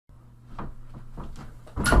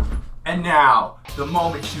And now, the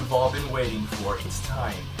moment you've all been waiting for. It's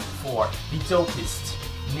time for the dopest,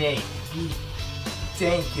 nay, the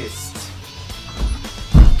dankest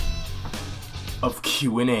of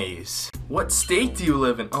Q&As. What state do you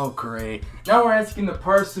live in? Oh, great. Now we're asking the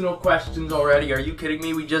personal questions already. Are you kidding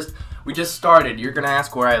me? We just started. You're gonna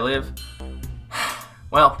ask where I live?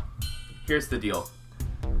 Well, here's the deal.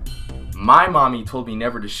 My mommy told me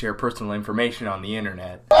never to share personal information on the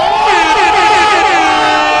internet.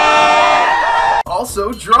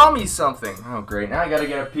 Also, draw me something. Oh great, now I gotta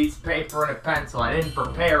get a piece of paper and a pencil. I didn't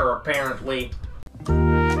prepare, apparently.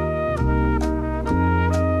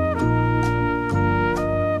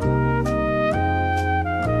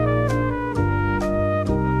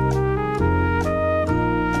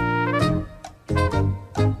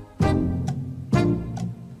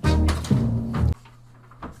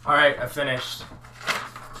 Alright, I finished.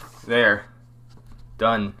 There.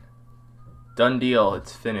 Done. Done deal,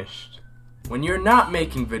 it's finished. When you're not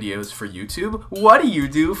making videos for YouTube, what do you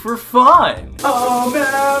do for fun? Oh,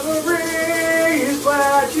 memories,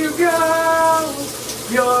 where'd you go?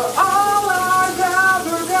 You're all I've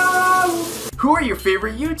ever known. Who are your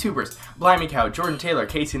favorite YouTubers? Blimey Cow, Jordan Taylor,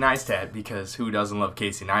 Casey Neistat, because who doesn't love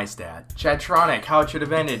Casey Neistat? Chadtronic, How It Should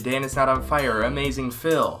Have Ended, Dan Is Not On Fire, Amazing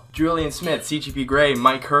Phil, Julian Smith, CGP Grey,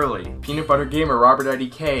 Mike Hurley, Peanut Butter Gamer, Robert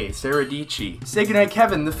IDK, Sarah Dici, Say Goodnight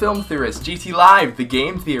Kevin, The Film Theorist, GT Live, The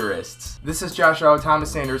Game Theorists. This is Josh O,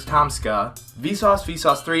 Thomas Sanders, Tomska, Vsauce,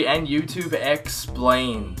 Vsauce3, and YouTube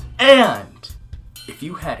Explained. And if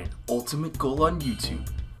you had an ultimate goal on YouTube,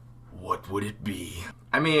 what would it be?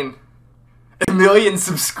 I mean, 1 million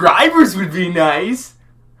subscribers would be nice!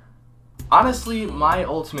 Honestly, my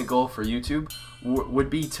ultimate goal for YouTube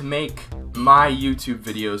would be to make my YouTube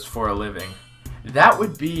videos for a living. That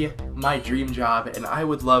would be my dream job, and I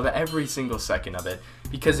would love every single second of it.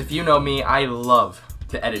 Because if you know me, I love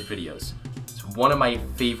to edit videos. It's one of my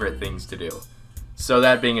favorite things to do. So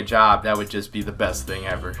that being a job, that would just be the best thing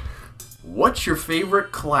ever. What's your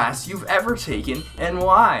favorite class you've ever taken, and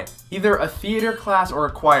why? Either a theater class or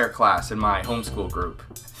a choir class in my homeschool group.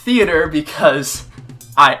 Theater because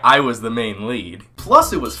I was the main lead.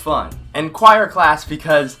 Plus it was fun. And choir class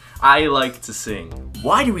because I like to sing.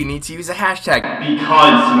 Why do we need to use a hashtag?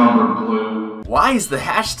 Because number blue. Why is the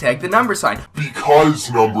hashtag the number sign?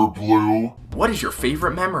 Because number blue. What is your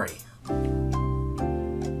favorite memory?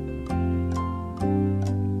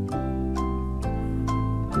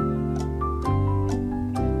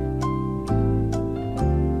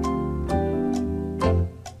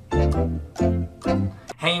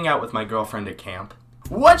 Hanging out with my girlfriend at camp.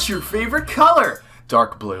 What's your favorite color?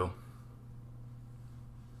 Dark blue.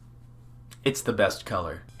 It's the best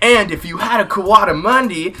color. And if you had a Kawada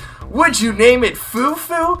Mundi, would you name it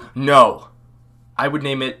Fufu? No. I would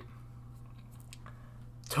name it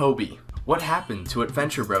Toby. What happened to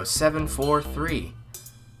Adventure Bro 743?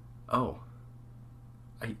 Oh.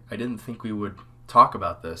 I didn't think we would talk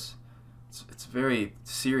about this. It's very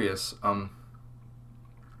serious.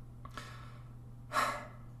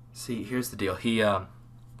 See, here's the deal. He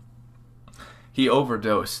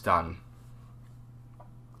overdosed on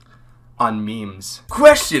memes.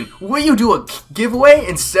 Question: will you do a giveaway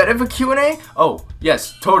instead of a Q&A? Oh,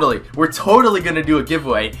 yes, totally. We're totally gonna do a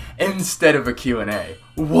giveaway instead of a Q&A.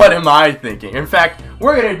 What am I thinking? In fact,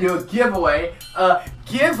 we're gonna do a giveaway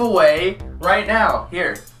right now.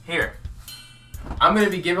 Here. I'm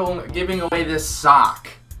gonna be giving away this sock.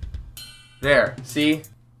 There, see?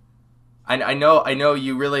 I know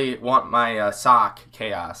you really want my sock,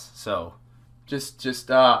 Chaos, so just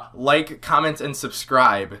like, comment, and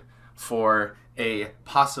subscribe for a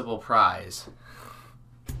possible prize.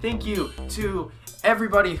 Thank you to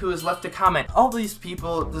everybody who has left a comment. All these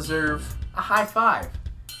people deserve a high five.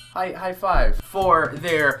 High five for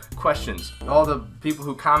their questions. All the people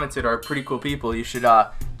who commented are pretty cool people. You should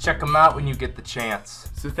check them out when you get the chance.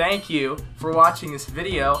 So thank you for watching this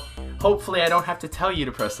video. Hopefully I don't have to tell you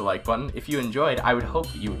to press the like button. If you enjoyed, I would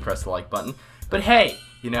hope that you would press the like button. But hey,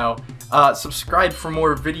 you know, subscribe for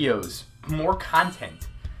more videos, more content.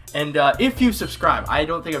 And if you subscribe, I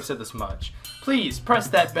don't think I've said this much, please press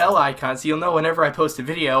that bell icon so you'll know whenever I post a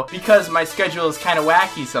video, because my schedule is kind of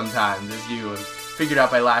wacky sometimes, as you figured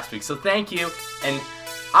out by last week. So thank you, and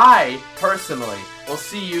I personally will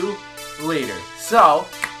see you later. So,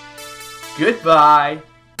 goodbye.